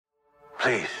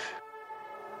Please,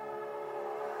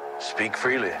 speak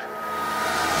freely.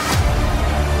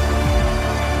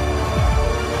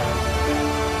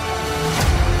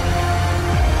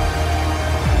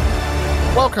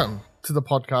 Welcome to the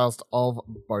podcast of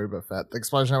Boba Fett, the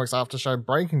Explosion Network's after show,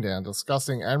 breaking down,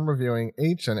 discussing, and reviewing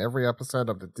each and every episode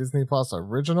of the Disney Plus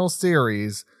original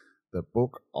series, The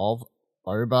Book of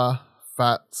Boba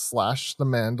Fett / The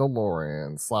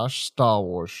Mandalorian / Star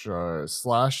Wars show /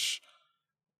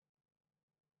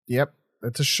 Yep,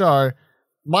 it's a show.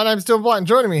 My name's Dylan Blight, and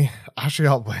joining me, Ashley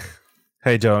Hobley.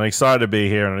 Hey Dylan, I'm excited to be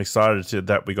here, and I'm excited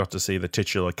that we got to see the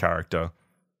titular character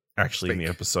actually in the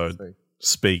episode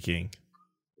speaking.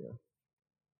 Yeah.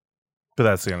 But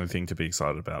that's the only thing to be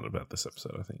excited about this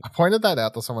episode, I think. I pointed that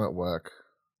out to someone at work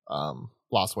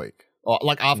last week, or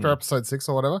like after episode 6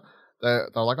 or whatever. They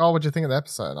were like, "Oh, what'd you think of the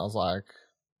episode?" And I was like,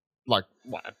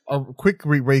 a quick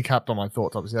recap on my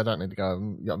thoughts. Obviously, I don't need to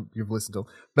go. You've listened to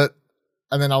them,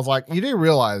 and then I was like, "You do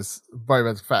realize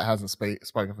Boba Fett hasn't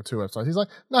spoken for 2 episodes?" He's like,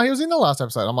 "No, he was in the last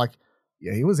episode." I'm like,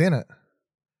 "Yeah, he was in it.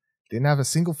 Didn't have a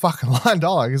single fucking line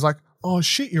dialogue." He's like, "Oh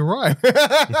shit, you're right."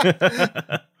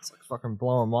 It's like fucking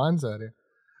blowing minds out here.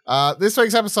 This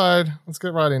week's episode, let's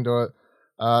get right into it.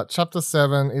 Chapter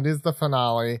 7, it is the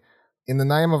finale. In the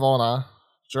Name of Honor,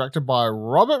 directed by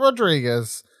Robert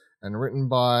Rodriguez and written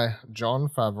by Jon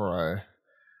Favreau.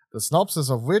 The synopsis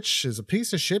of which is a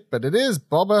piece of shit, but it is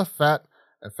Boba Fett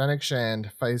and Fennec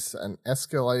Shand face an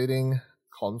escalating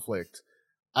conflict.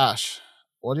 Ash,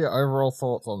 what are your overall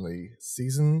thoughts on the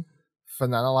season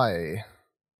finale?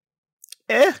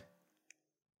 Yeah,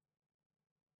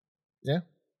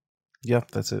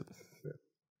 that's it.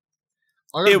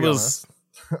 It was...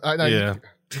 yeah.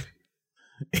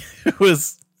 It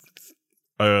was...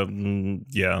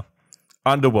 yeah.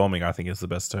 Underwhelming, I think, is the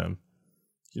best term.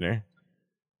 You know?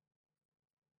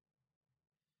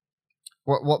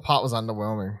 What part was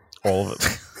underwhelming? All of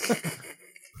it.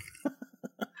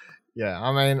 Yeah,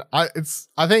 I mean, I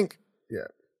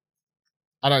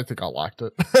don't think I liked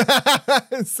it.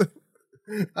 And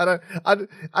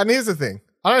here's the thing.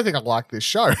 I don't think I like this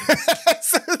show.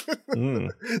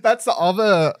 That's the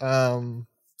other,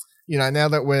 now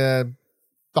that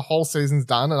the whole season's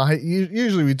done, and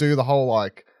usually we do the whole,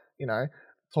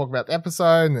 talk about the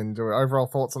episode and then do overall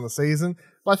thoughts on the season.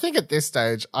 But I think at this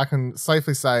stage, I can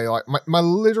safely say, my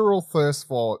literal first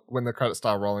thought when the credits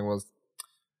started rolling was,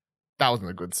 that wasn't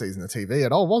a good season of TV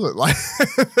at all, was it?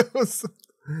 It was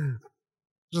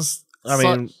just...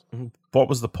 what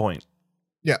was the point?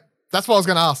 Yeah, that's what I was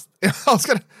going to ask. I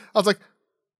was like,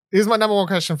 here's my number one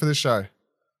question for this show.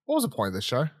 What was the point of this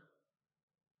show?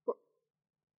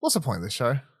 What's the point of this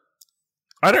show?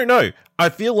 I don't know. I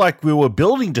feel like we were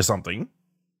building to something,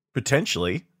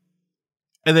 potentially,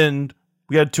 and then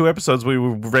we had 2 episodes where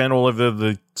we ran all over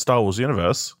the Star Wars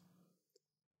universe,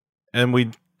 and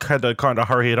we had to kind of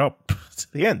hurry it up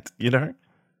to the end, you know?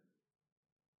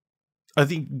 I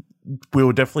think we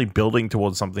were definitely building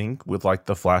towards something with,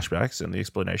 the flashbacks and the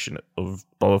explanation of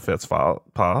Boba Fett's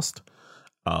past.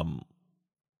 And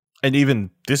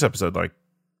even this episode,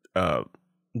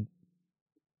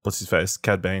 what's his face?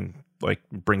 Cad Bane,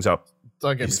 brings up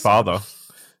his father.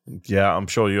 Yeah, I'm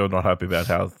sure you're not happy about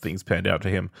how things panned out to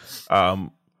him.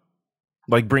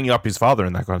 Bringing up his father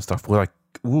and that kind of stuff. We're like,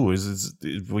 ooh, is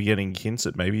we getting hints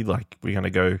at maybe we're going to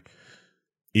go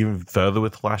even further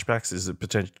with flashbacks? Is it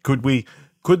potential? Could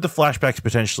the flashbacks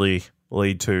potentially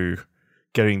lead to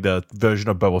getting the version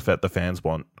of Boba Fett the fans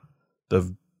want,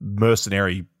 the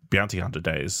mercenary bounty hunter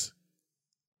days,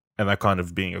 and that kind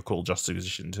of being a cool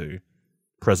juxtaposition to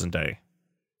present day?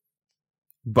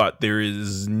 But there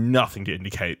is nothing to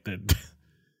indicate that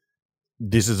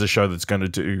this is a show that's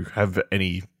going to have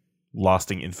any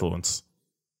lasting influence.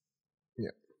 Yeah,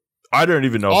 I don't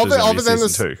even know if there's going to be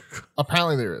season 2.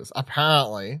 Apparently there is.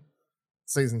 Apparently,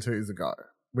 season 2 is a go.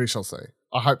 We shall see.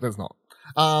 I hope there's not.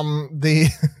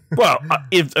 Well,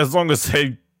 as long as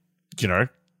they,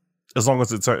 as long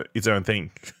as it's its own thing.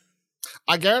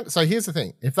 I guarantee. So here's the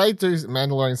thing: if they do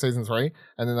Mandalorian season 3,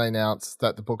 and then they announce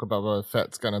that the Book of Boba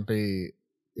Fett's going to be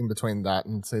in between that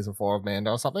and season 4 of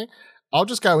Mando or something, I'll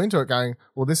just go into it going,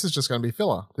 "Well, this is just going to be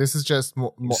filler. This is just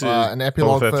an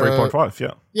epilogue for 3.5."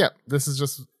 Yeah, yeah. This is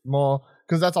just more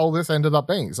because that's all this ended up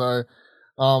being. So,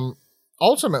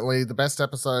 ultimately, the best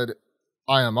episode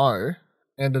IMO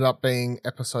ended up being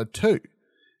episode 2.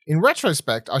 In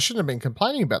retrospect, I shouldn't have been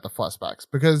complaining about the flashbacks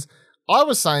because I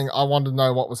was saying I wanted to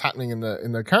know what was happening in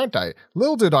the current day.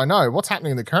 Little did I know what's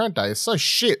happening in the current day is so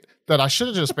shit that I should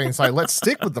have just been saying, let's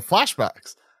stick with the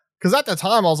flashbacks. Because at the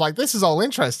time I was like, this is all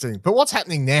interesting, but what's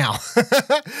happening now?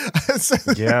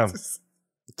 Yeah.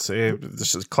 It's a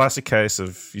classic case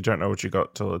of you don't know what you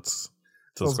got till it's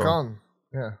So it's gone.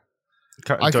 Yeah.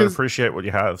 Don't appreciate what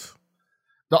you have.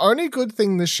 The only good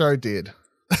thing this show did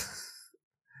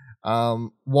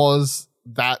was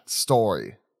that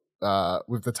story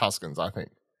with the Tuskens, I think.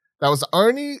 That was the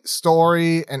only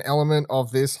story and element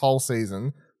of this whole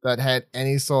season that had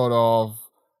any sort of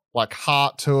like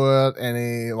heart to it,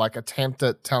 any like attempt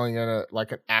at telling it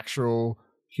like an actual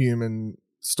human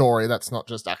story that's not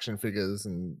just action figures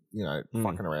and, you know,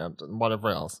 fucking around and whatever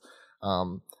else.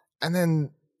 And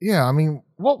then, yeah, I mean,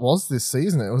 what was this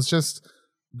season? It was just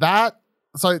that.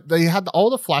 So they had all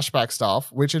the flashback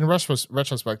stuff, which in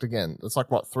retrospect, again, it's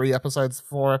like, what, 3 episodes,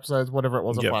 4 episodes, whatever it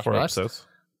was of flashbacks. 4 episodes.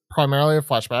 Primarily of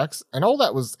flashbacks. And all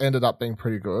that ended up being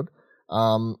pretty good.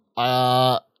 And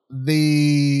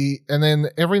then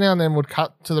every now and then would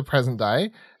cut to the present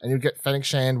day and you'd get Fennec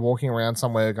Shand walking around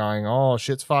somewhere going, oh,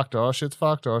 shit's fucked, oh, shit's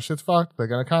fucked, oh, shit's fucked. They're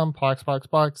going to come, pikes.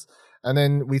 And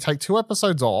then we take 2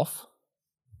 episodes off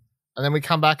and then we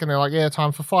come back and they're like, yeah,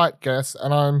 time for fight, guess.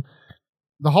 And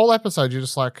the whole episode, you're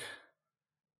just like,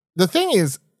 the thing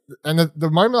is, and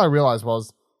the moment I realized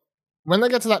was when they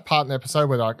get to that part in the episode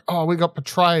where they're like, oh, we got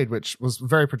betrayed, which was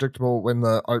very predictable when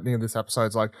the opening of this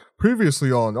episode's like,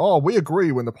 previously on, oh, we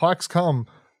agree when the pikes come,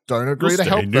 don't agree to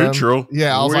help neutral. them.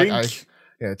 Yeah, I was Wink. like,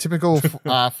 yeah, typical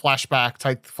flashback,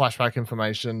 take the flashback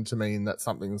information to mean that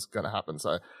something's going to happen.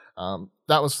 So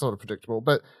that was sort of predictable.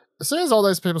 But as soon as all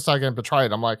those people start getting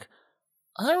betrayed, I'm like,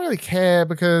 I don't really care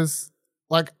because,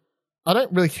 like, I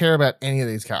don't really care about any of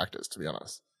these characters, to be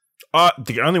honest.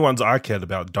 The only ones I cared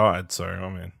about died, so, I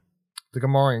mean. The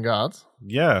Gamorrean guards?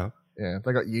 Yeah. Yeah,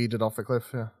 they got yeeted off the cliff,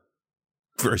 yeah.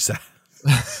 Very sad.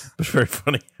 But very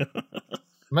funny.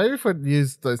 Maybe if we'd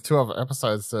used those 2 other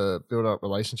episodes to build up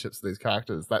relationships with these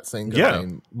characters, that scene could have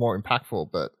been more impactful,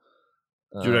 but...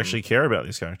 you would actually care about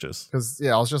these characters. Because,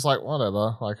 yeah, I was just like,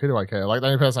 whatever. Like, who do I care? Like, the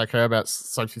only person I care about is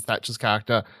Sophie Thatcher's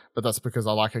character, but that's because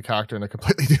I like her character in a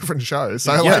completely different show.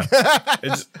 So, yeah.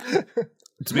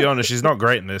 To be honest, she's not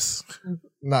great in this.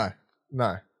 No.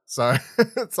 So,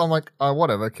 I'm like, oh,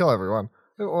 whatever. Kill everyone.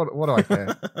 What do I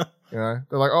care? You know?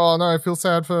 They're like, oh, no, I feel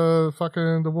sad for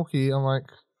fucking the Wookiee. I'm like,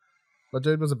 the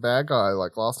dude was a bad guy,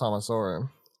 like, last time I saw him.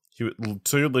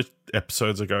 2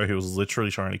 episodes ago, he was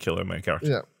literally trying to kill her main character.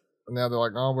 Yeah. And now they're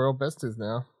like, oh, we're all besties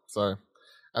now. So,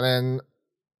 and then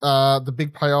the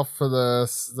big payoff for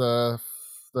the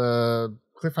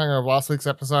cliffhanger of last week's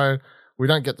episode, we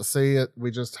don't get to see it.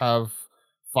 We just have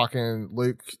fucking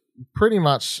Luke pretty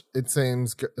much, it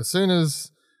seems, as soon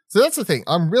as... So that's the thing.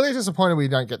 I'm really disappointed we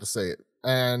don't get to see it.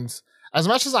 And as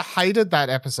much as I hated that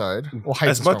episode, or hate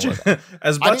as much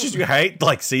as you hate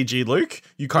like CG Luke,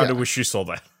 you kind of wish you saw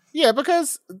that. Yeah,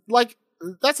 because like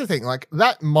that's the thing. Like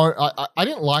that, I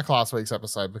didn't like last week's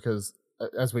episode because,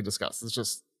 as we discussed, it's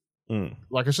just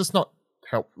like it's just not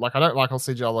help. Like I don't like all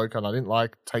CGI Luke, and I didn't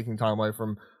like taking time away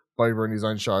from Boba in his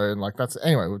own show, and like that's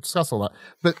anyway. We'll discuss all that.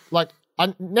 But like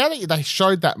now that they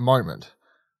showed that moment,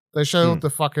 they showed the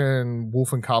fucking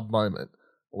wolf and cub moment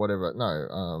or whatever.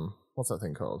 No, what's that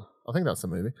thing called? I think that's the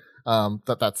movie.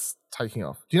 That's taking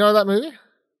off. Do you know that movie?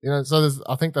 You know, so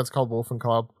I think that's called Wolf and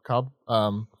Cub.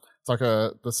 It's like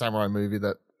the samurai movie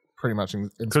that pretty much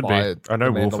inspired. Could be. I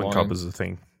know Wolf and Cub is a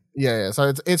thing. Yeah.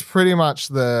 So it's pretty much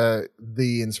the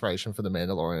inspiration for the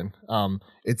Mandalorian.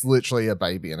 It's literally a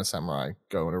baby and a samurai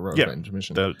go on a revenge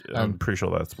mission. I'm pretty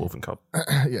sure that's Wolf and Cub.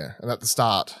 Yeah, and at the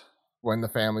start, when the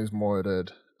family's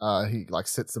murdered, he like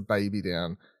sits the baby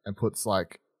down and puts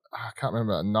like I can't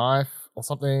remember a knife or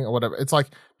something or whatever. It's like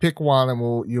pick one and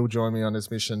you'll join me on this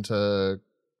mission to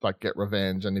like get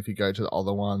revenge, and if you go to the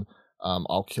other one,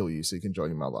 I'll kill you so you can join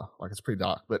your mother. Like it's pretty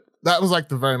dark, but that was like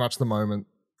very much the moment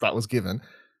that was given.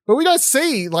 But we don't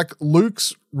see like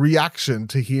Luke's reaction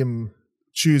to him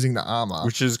choosing the armor,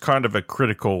 which is kind of a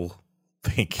critical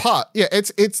thing. Yeah,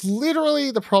 it's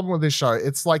literally the problem with this show.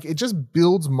 It's like it just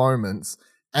builds moments,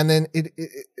 and then it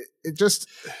just.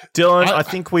 Dylan, I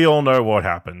think we all know what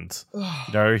happened.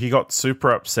 You know, he got super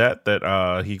upset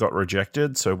that he got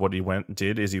rejected. So what he went and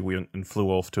did is he went and flew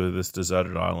off to this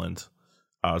deserted island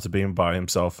to be by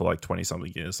himself for like 20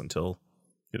 something years until,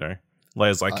 you know,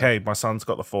 Leia's like, hey, my son's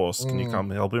got the Force. Can you come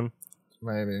help him?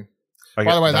 Maybe. By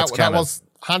the way, that was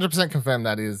 100% confirmed.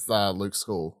 That is Luke's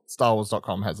school.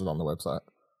 StarWars.com has it on the website,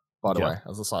 by the way,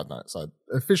 as a side note. So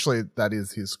officially, that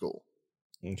is his school.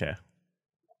 Okay.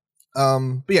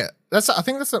 But yeah, I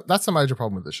think that's a major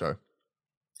problem with the show.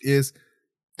 Is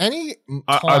any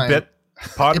time I bet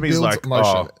part of me is like,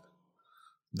 oh,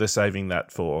 they're saving that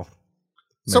for.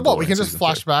 So what? We can just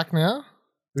flash back now.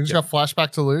 We can just go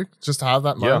flashback to Luke just to have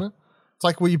that moment. It's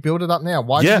like, will you build it up now?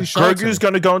 Why did you show Grogu's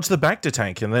going to go into the Bacta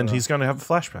tank and then he's going to have a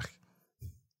flashback.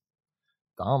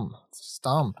 Dumb. It's just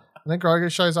dumb. And then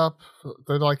Grogu shows up.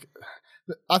 They're like,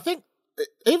 I think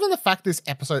even the fact this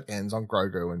episode ends on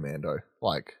Grogu and Mando,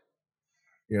 like,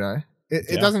 you know,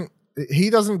 it doesn't. He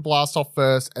doesn't blast off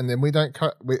first, and then we don't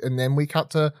cut. And then we cut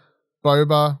to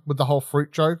Boba with the whole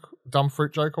fruit joke, dumb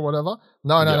fruit joke or whatever.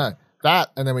 No.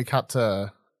 That, and then we cut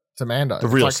to Mando, the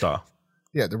real star.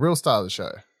 Yeah, the real star of the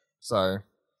show. So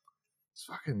it's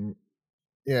fucking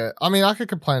I mean, I could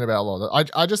complain about a lot of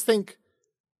it. I just think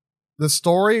the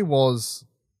story was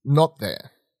not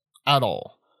there at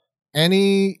all.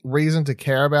 Any reason to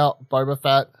care about Boba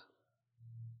Fett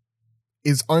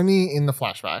is only in the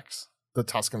flashbacks, the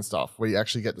Tusken stuff, where you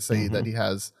actually get to see that he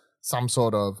has some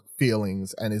sort of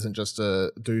feelings and isn't just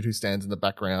a dude who stands in the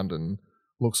background and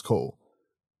looks cool.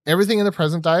 Everything in the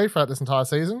present day throughout this entire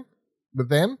season with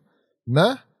them,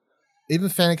 meh. Even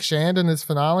Fennec Shand in this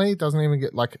finale doesn't even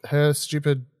get, like, her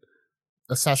stupid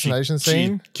assassination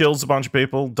scene. She kills a bunch of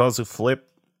people, does a flip,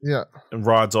 and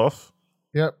rides off.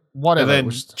 Yep, whatever. And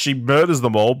then she murders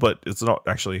them all, but it's not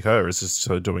actually her. It's just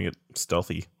her doing it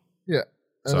stealthy. Yeah.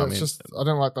 So it's just, I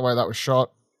don't like the way that was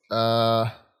shot.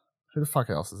 Who the fuck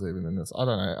else is even in this? I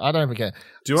don't know. I don't even care.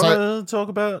 Do you want to talk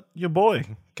about your boy,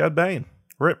 Cad Bane?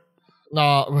 Rip.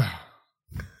 No.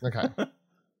 Okay.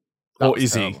 Or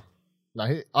is terrible. He?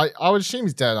 No, I would assume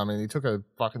he's dead. I mean, he took a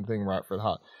fucking thing right for the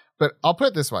heart. But I'll put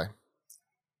it this way.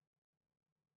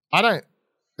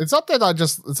 It's not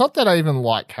that I even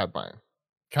like Cad Bane.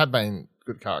 Cad Bane,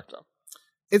 good character.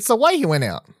 It's the way he went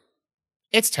out.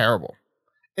 It's terrible.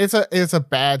 It's a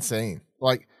bad scene.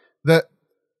 Like, the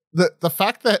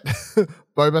fact that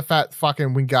Boba Fett fucking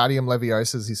Wingardium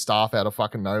Leviosas his staff out of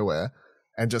fucking nowhere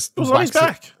and just... It was on his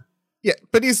back. Yeah,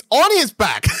 but he's on his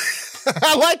back.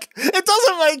 Like, it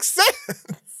doesn't make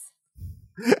sense.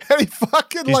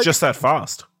 And he's just that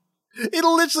fast. It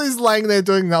literally is laying there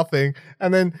doing nothing,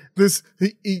 and then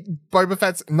Boba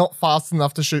Fett's not fast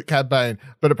enough to shoot Cad Bane,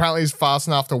 but apparently he's fast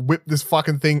enough to whip this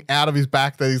fucking thing out of his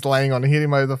back that he's laying on and hit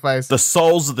him over the face. The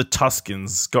souls of the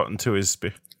Tuskens got into his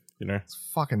spit, you know?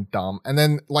 It's fucking dumb. And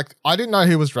then, like, I didn't know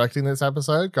who was directing this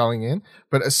episode going in,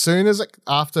 but as soon as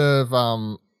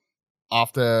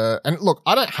and look,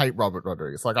 I don't hate Robert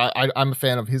Rodriguez. Like, I'm a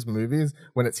fan of his movies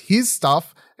when it's his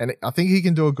stuff, and I think he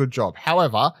can do a good job.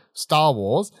 However, Star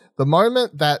Wars, the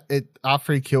moment that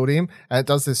after he killed him, and it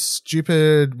does this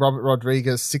stupid Robert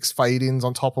Rodriguez 6 fade-ins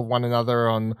on top of one another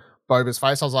on Boba's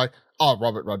face, I was like, oh,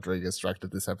 Robert Rodriguez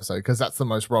directed this episode, because that's the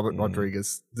most Robert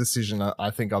Rodriguez decision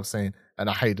I think I've seen, and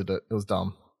I hated it. It was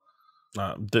dumb.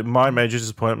 My major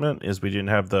disappointment is we didn't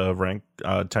have the rank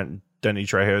Danny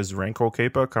Trejo's Rancor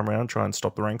Keeper come around, try and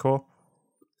stop the Rancor,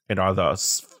 and either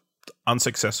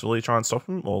unsuccessfully try and stop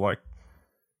him, or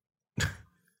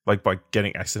like by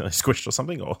getting accidentally squished or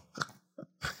something, or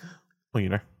well, you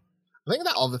know. I think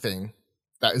that other thing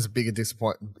that is a bigger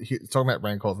disappointment, talking about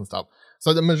Rancors and stuff.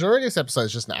 So the majority of this episode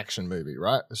is just an action movie,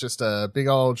 right? It's just a big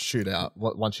old shootout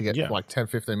once you get like 10,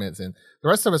 15 minutes in. The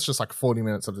rest of it's just like 40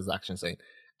 minutes of this action scene.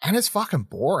 And it's fucking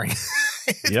boring.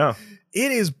 Yeah.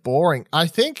 It is boring. I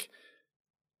think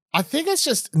it's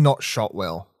just not shot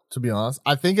well, to be honest.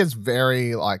 I think it's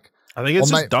very like... I think it's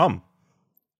just dumb.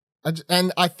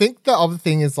 And I think the other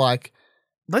thing is like...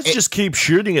 Let's just keep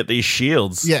shooting at these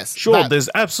shields. Yes. Sure, there's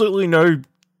absolutely no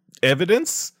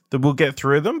evidence that we'll get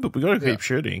through them, but we got to keep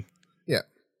shooting. Yeah.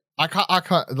 I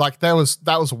can't... Like, that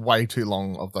was way too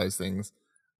long of those things.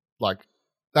 Like,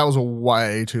 that was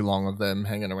way too long of them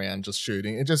hanging around just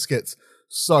shooting. It just gets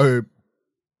so...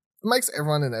 It makes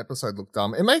everyone in the episode look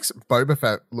dumb. It makes Boba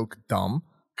Fett look dumb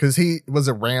because he was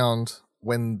around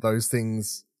when those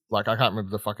things, like, I can't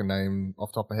remember the fucking name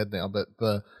off the top of my head now, but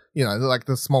like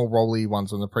the small rolly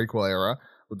ones from the prequel era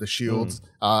with the shields.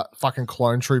 Fucking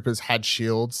clone troopers had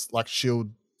shields, like shield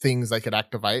things they could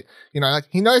activate. You know, like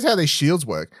he knows how these shields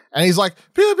work, and he's like,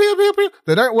 pew pew pew pew.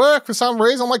 They don't work for some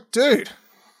reason. I'm like, dude,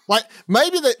 like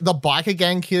maybe the biker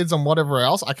gang kids and whatever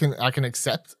else I can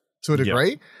accept to a degree.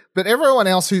 Yep. But everyone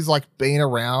else who's like been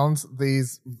around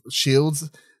these shields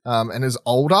and is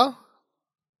older,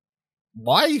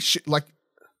 why like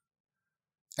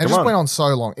it just went on so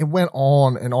long. It went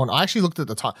on and on. I actually looked at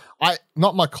the time.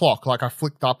 Not my clock, like I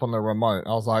flicked up on the remote.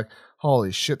 I was like,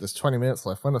 holy shit, there's 20 minutes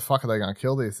left. When the fuck are they going to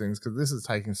kill these things? Because this is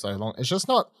taking so long. It's just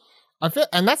not.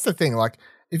 And that's the thing. Like,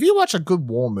 if you watch a good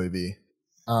war movie,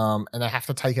 and they have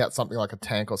to take out something like a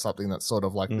tank or something that's sort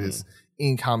of like this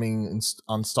incoming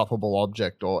unstoppable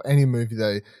object, or any movie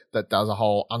that does a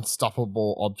whole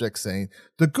unstoppable object scene,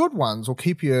 the good ones will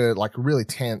keep you like really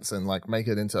tense and like make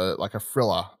it into like a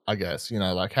thriller, I guess, you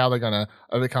know, like how they're going to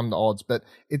overcome the odds. But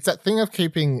it's that thing of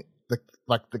keeping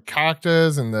like the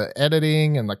characters and the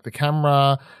editing and like the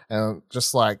camera and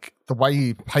just like the way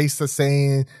you pace the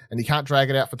scene, and you can't drag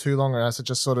it out for too long or else it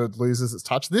just sort of loses its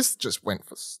touch. This just went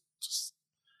for just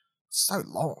so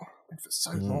long. Went for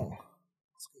so long.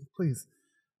 Please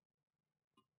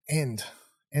end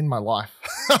my life.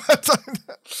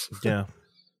 Yeah.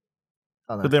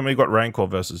 But then we got Rancor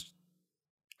versus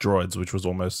droids, which was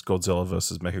almost Godzilla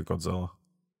versus Mechagodzilla.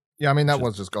 Yeah, I mean, that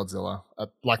was just Godzilla.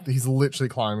 Like, he's literally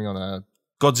climbing on a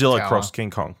Godzilla tower. cross King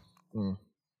Kong.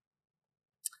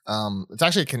 It's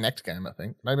actually a Kinect game, I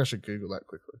think. Maybe I should Google that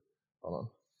quickly. Hold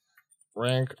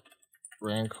on.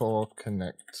 Rancor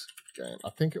Kinect game. I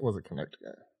think it was a Kinect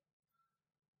game.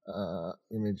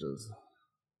 Images.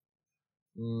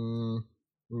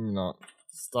 Maybe not.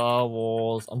 Star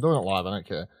Wars. I'm doing it live. I don't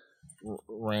care.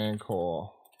 Rancor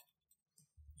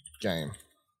game.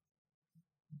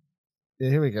 Yeah,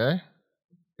 here we go.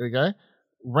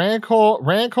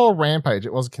 Rancor Rampage.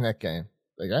 It was a Kinect game.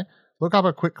 There you go. Look up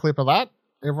a quick clip of that.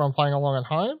 Everyone playing along at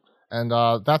home. And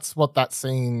that's what that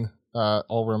scene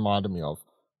all reminded me of.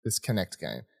 This Kinect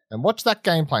game. And watch that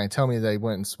gameplay and tell me they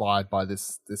weren't inspired by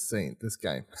this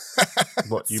game.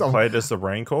 What, you played as the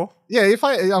Rancor? Yeah,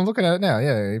 I'm looking at it now.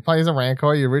 Yeah, you play as a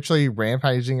Rancor. You're literally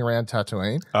rampaging around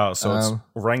Tatooine. Oh, so it's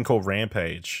Rancor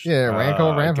Rampage. Yeah,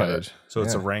 Rancor Rampage. So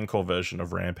it's a Rancor version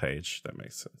of Rampage. That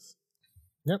makes sense.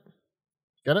 Yep.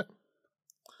 Get it?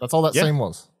 That's all that scene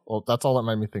was. Well, that's all it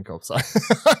made me think of. So I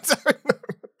don't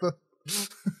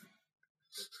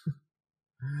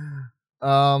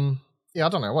know yeah, I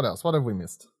don't know. What else? What have we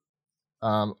missed?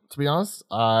 To be honest,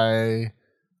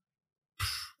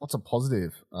 what's a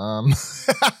positive?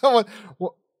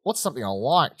 What's something I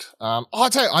liked? I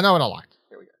tell you, I know what I liked.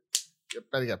 Here we go. You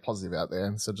better get positive out there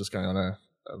instead of just going on a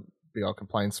big old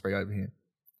complaint spree over here.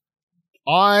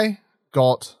 I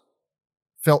felt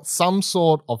some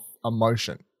sort of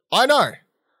emotion. I know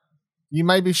you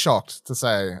may be shocked to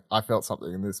say I felt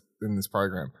something in this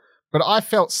program, but I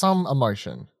felt some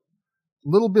emotion. A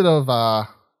little bit of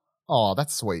oh,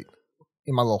 that's sweet,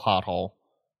 in my little heart hole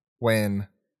when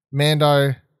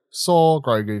Mando saw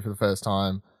Grogu for the first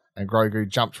time and Grogu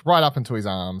jumped right up into his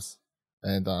arms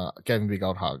and gave him a big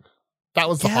old hug. That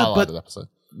was the highlight of the episode.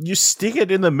 You stick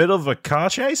it in the middle of a car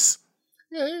chase?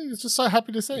 Yeah, he's just so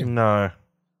happy to see him. No.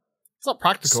 It's not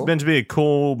practical. It's meant to be a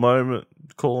cool moment,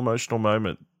 cool emotional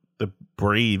moment that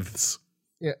breathes.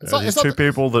 Yeah, it's two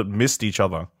people that missed each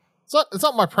other. It's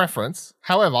not my preference.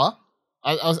 However,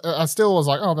 I still was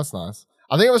like, oh, that's nice.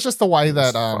 I think it was just the way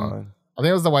that I think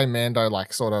it was the way Mando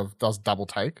like sort of does double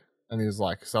take, and he was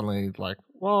like suddenly like,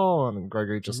 whoa, and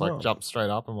Gregory just like jumps straight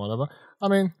up and whatever. I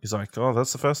mean, he's like, oh,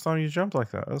 that's the first time you jumped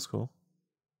like that. That's cool.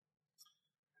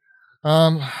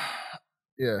 Yeah,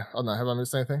 I don't know. Have I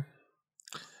missed anything?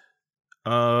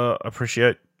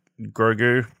 Appreciate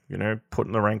Grogu,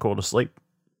 putting the Rancor to sleep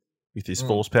with his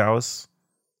Force powers,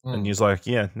 and he's like,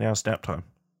 yeah, now it's nap time.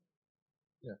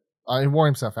 He wore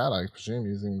himself out, I presume,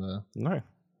 using the... No.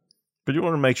 But you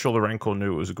want to make sure the Rancor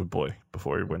knew it was a good boy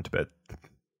before he went to bed.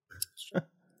 Sure.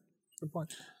 Good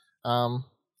point. All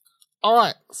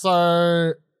right.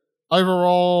 So,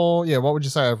 overall, yeah, what would you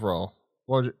say overall?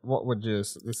 What would you...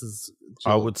 This is...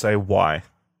 I would say why.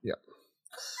 Yep.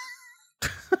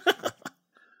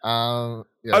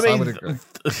 Yes, I would agree.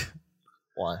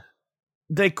 Why?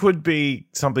 There could be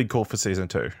something cool for season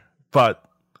 2, but...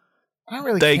 I don't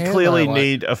really they care, clearly though,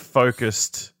 need a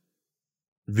focused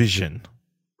vision.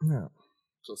 Yeah.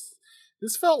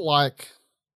 This felt like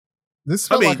a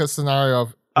scenario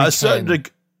of a certain.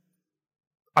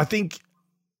 I think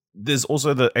there's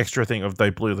also the extra thing of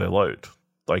they blew their load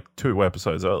like 2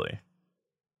 episodes early.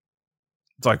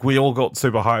 It's like we all got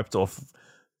super hyped off.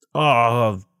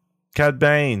 Oh, Cad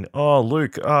Bane. Oh,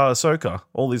 Luke. Ahsoka.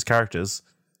 All these characters,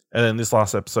 and then this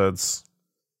last episode's.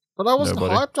 But I wasn't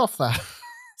hyped off that.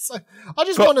 So I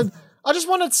just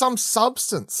wanted some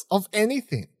substance of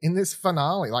anything in this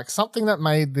finale, like something that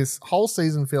made this whole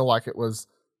season feel like it was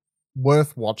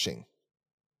worth watching.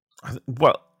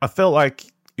 Well, I felt like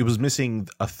it was missing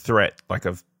a threat, like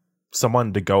of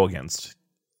someone to go against.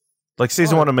 Like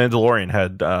season 1 of Mandalorian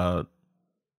had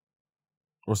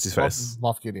what's his face?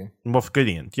 Moff Gideon. Moff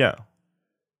Gideon, yeah.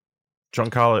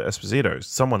 Giancarlo Esposito,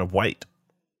 someone of weight.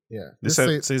 Yeah. This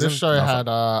show had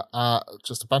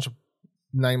just a bunch of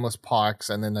nameless pikes,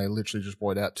 and then they literally just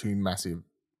brought out 2 massive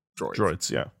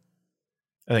droids. Yeah.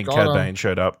 I think Cad Bane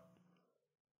showed up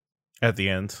at the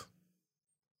end,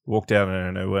 walked out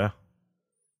of nowhere.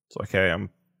 It's like, hey,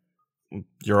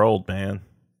 you're old, man.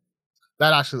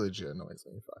 That actually legit annoys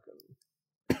me.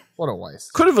 Fucking, what a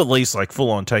waste. Could have at least like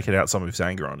full on taken out some of his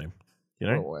anger on him.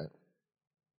 What a waste.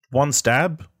 One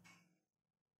stab.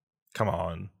 Come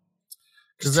on.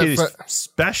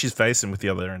 Just bash his face in with the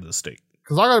other end of the stick.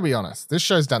 Because I got to be honest, this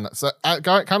show's done that. So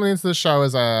coming into the show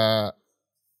as a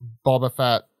Boba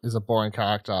Fett is a boring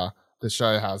character. This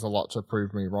show has a lot to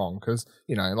prove me wrong because,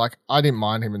 you know, like I didn't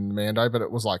mind him in Mando, but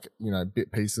it was like, you know,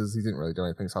 bit pieces. He didn't really do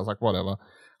anything. So I was like, whatever.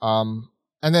 And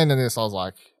then in this, I was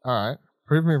like, all right,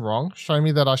 prove me wrong. Show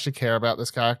me that I should care about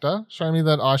this character. Show me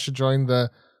that I should join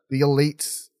the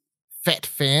elite Fett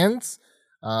fans.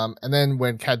 And then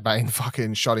when Cad Bane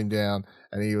fucking shot him down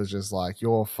and he was just like,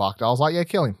 you're fucked. I was like, yeah,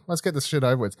 kill him. Let's get this shit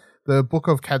over with. The Book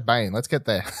of Cad Bane. Let's get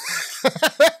there.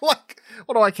 Like,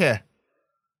 what do I care?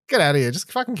 Get out of here.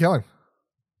 Just fucking kill him.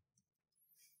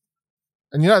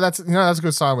 And that's a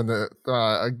good sign when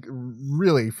I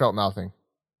really felt nothing.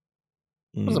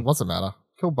 What's the matter?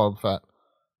 Kill Boba Fett.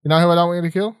 You know who I don't want you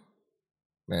to kill?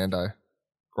 Mando.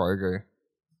 Grogu.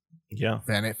 Yeah.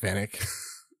 Fennec.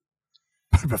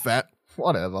 Boba Fett.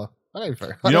 Whatever. You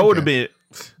know what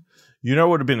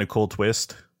would have been a cool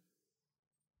twist?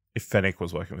 If Fennec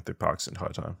was working with the Parks the entire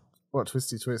time. What,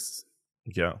 twisty twist?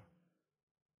 Yeah.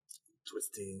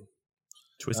 Twisty.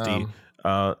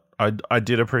 I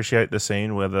did appreciate the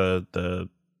scene where the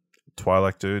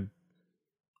Twi'lek dude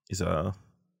is he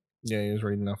was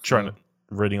reading off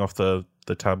reading off the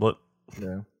tablet.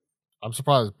 Yeah. I'm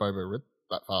surprised Boba read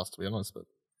that fast, to be honest, but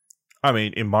I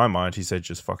mean, in my mind he said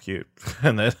just fuck you.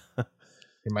 And then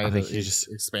he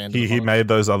just expanded. He made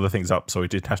those other things up so he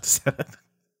didn't have to say it.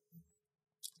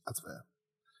 That's fair.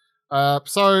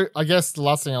 So I guess the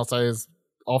last thing I'll say is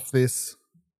off this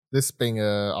being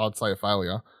I'd say a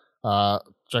failure. Do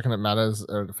you reckon it matters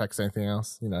or it affects anything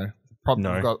else? You know, probably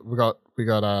no. we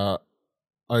got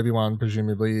Obi-Wan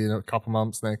presumably in a couple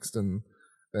months next, and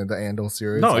then the Andor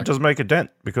series. No, it does make a dent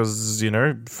because, you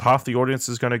know, half the audience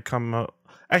is going to come.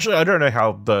 Actually, I don't know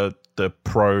how the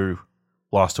pro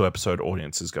last 2 episode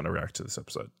audience is going to react to this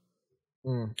episode.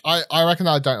 I reckon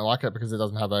I don't like it because it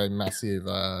doesn't have a massive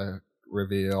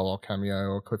reveal or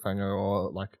cameo or cliffhanger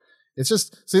or like. It's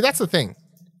just that's the thing.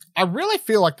 I really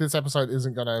feel like this episode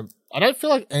isn't gonna. I don't feel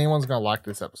like anyone's gonna like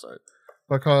this episode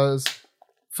because,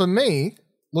 for me,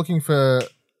 looking for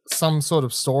some sort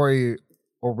of story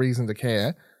or reason to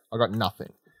care, I got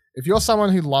nothing. If you're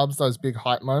someone who loves those big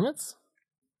hype moments,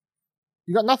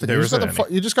 you got nothing. You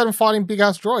just got them fighting big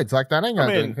ass droids like that. Ain't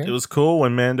gonna do anything. It was cool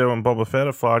when Mando and Boba Fett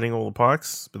are fighting all the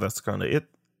Pikes, but that's kind of it.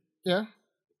 Yeah,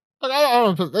 like I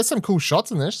don't know, there's some cool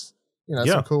shots in this. You know,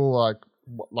 some cool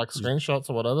like screenshots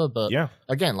or whatever, but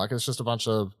again, like it's just a bunch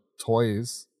of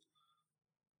toys.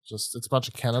 It's a bunch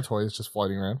of Kenner toys just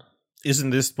floating around. Isn't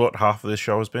this what half of this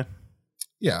show has been?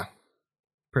 Yeah,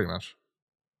 pretty much.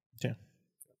 Yeah.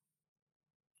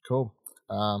 Cool.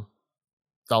 I'll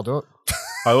do it.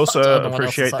 I also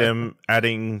appreciate them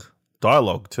adding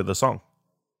dialogue to the song.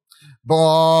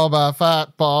 Boba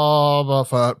Fett, Boba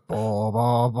Fett,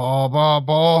 Boba, Boba,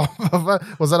 Boba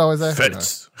Fett. Was that always there?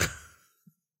 Fett.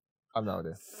 I have no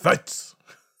idea. Fett.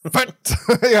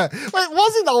 Yeah. Wait,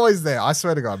 was it always there? I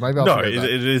swear to God. Maybe I'll it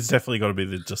is definitely got to be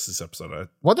just this episode.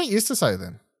 What they used to say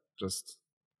then? Just.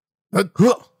 Yeah,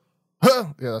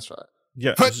 that's right.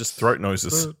 Yeah, it's just throat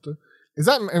noises. Is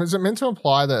it meant to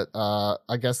imply that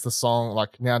I guess the song,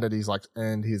 like now that he's like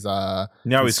earned his now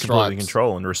he's completely in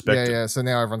control and respected. Yeah. So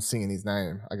now everyone's singing his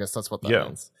name. I guess that's what that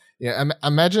means. Yeah,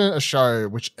 imagine a show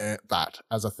which earned that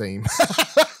as a theme.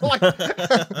 Like,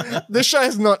 this show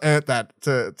has not earned that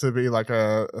to be like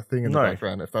a thing in the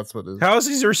background, if that's what it is. How is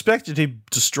he respected? He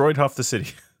destroyed half the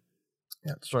city.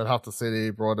 Yeah, destroyed half the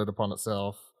city, brought it upon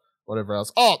itself, whatever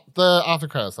else. Oh, the after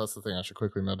credits. That's the thing I should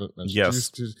quickly mention.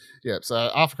 Yes. Yeah, so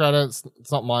after credits,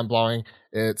 it's not mind-blowing.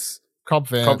 It's Cobb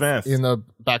Vanth in the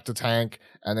back to tank,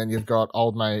 and then you've got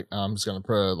old mate. Who's going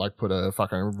to put a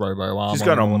fucking robo arm. He's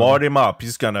going to mod him up.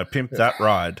 He's going to pimp that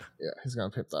ride. Yeah, he's going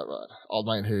to pimp that ride. Old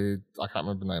mate, who I can't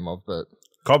remember the name of, but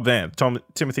Cobb Vanth,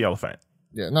 Timothy Oliphant.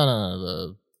 Yeah,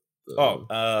 no.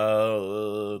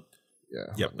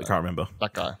 Yep, I can't remember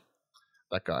that guy.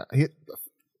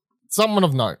 Someone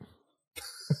of note.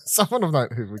 Someone of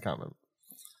note who we can't remember.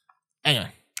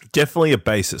 Anyway. Definitely a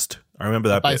bassist. I remember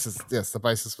that bassist. Yes, the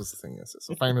bassist was the thing. Yes, it's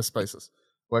a famous bassist.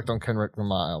 Worked on Kendrick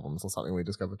Lamar albums or something we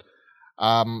discovered.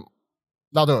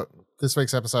 They'll do it. This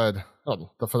week's episode,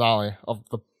 the finale of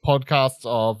the podcast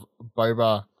of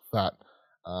Boba Fett.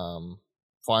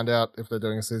 Find out if they're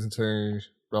doing a season 2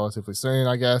 relatively soon,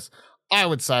 I guess. I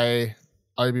would say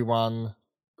Obi-Wan,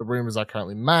 the rumors are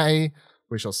currently May.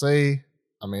 We shall see.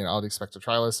 I mean, I'd expect a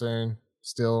trailer soon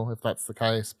still, if that's the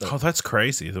case. But that's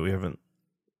crazy that we haven't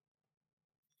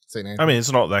seen anything. I mean,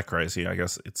 it's not that crazy. I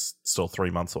guess it's still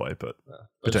 3 months away, but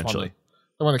potentially.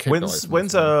 I want to keep when's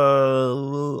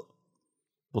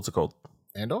what's it called?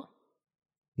 Andor?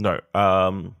 No.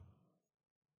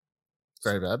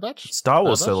 Very Bad Batch? Star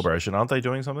Wars Bad Batch? Celebration, aren't they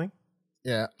doing something?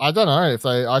 Yeah, I don't know if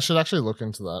they. I should actually look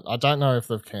into that. I don't know if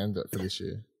they've canned it for this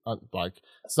year. Like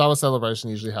Star Wars Celebration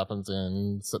usually happens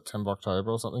in September,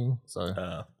 October, or something.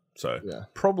 So yeah,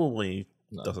 probably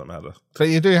doesn't matter. But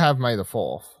you do have May the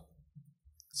 4th.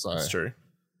 So that's true.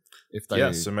 If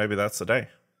they, so maybe that's the day.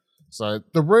 So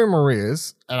the rumor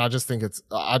is, and I just think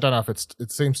I don't know if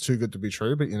it seems too good to be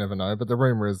true, but you never know. But the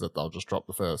rumor is that they'll just drop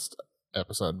the first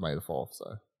episode May the 4th.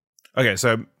 So okay,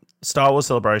 so Star Wars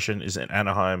Celebration is in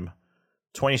Anaheim,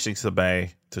 26th of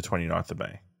May to 29th of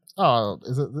May. Oh,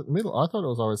 is it the middle? I thought it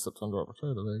was always September or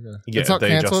October. There you go. Yeah, it's not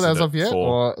cancelled as of yet,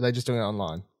 or or are they just doing it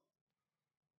online?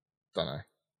 Don't know.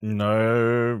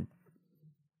 No,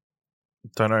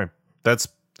 don't know.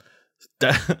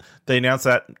 They announced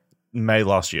that May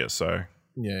last year, so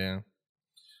yeah.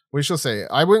 We shall see.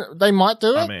 They might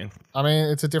do it. I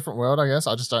mean, it's a different world, I guess.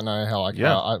 I just don't know how.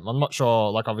 I'm not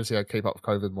sure. Like, obviously, I keep up with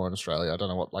COVID more in Australia. I don't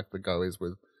know what like the go is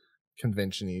with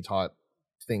convention-y type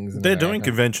things. They're doing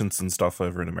conventions and stuff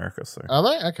over in America. So are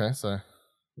they? Okay, so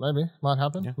maybe might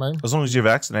happen. Yeah. Maybe as long as you're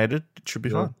vaccinated, it should be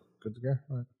fine. Good to go.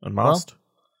 Right. And masked.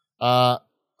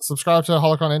 Subscribe to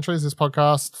Holocron Entries, this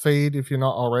podcast feed if you're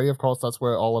not already. Of course, that's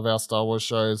where all of our Star Wars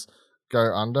shows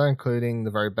go under, including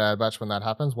the Very Bad Batch when that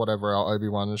happens, whatever our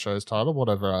Obi-Wan show's titled,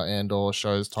 whatever our Andor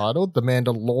show's titled, The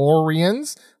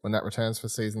Mandalorians when that returns for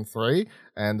season 3,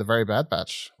 and the Very Bad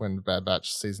Batch when the Bad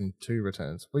Batch season 2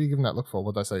 returns. What are you giving that look for?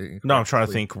 What did I say? No, I'm trying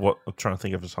to think of a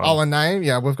title. Oh, a name?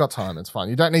 Yeah, we've got time. It's fine.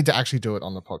 You don't need to actually do it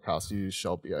on the podcast. You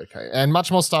shall be okay. And much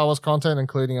more Star Wars content,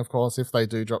 including, of course, if they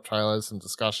do drop trailers and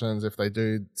discussions, if they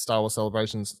do Star Wars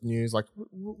Celebrations news, like,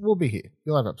 we'll be here.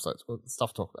 You'll have episodes. We'll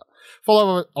stuff to talk about.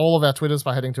 Follow all of our Twitters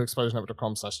by heading to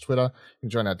exposurenetwork.com/Twitter. You can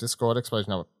join our Discord,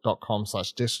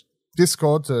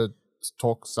 exposurenetwork.com/Discord to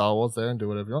talk Star Wars there and do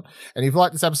whatever you want. And if you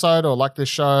like this episode or like this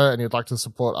show and you'd like to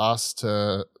support us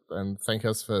and thank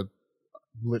us for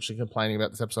literally complaining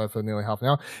about this episode for nearly half an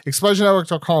hour,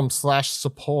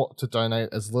 exposurenetwork.com/support to donate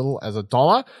as little as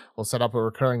 $1 or set up a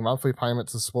recurring monthly payment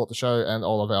to support the show and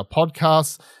all of our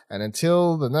podcasts. And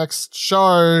until the next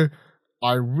show,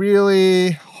 I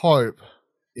really hope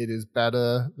it is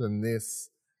better than this.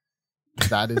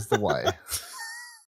 That is the way.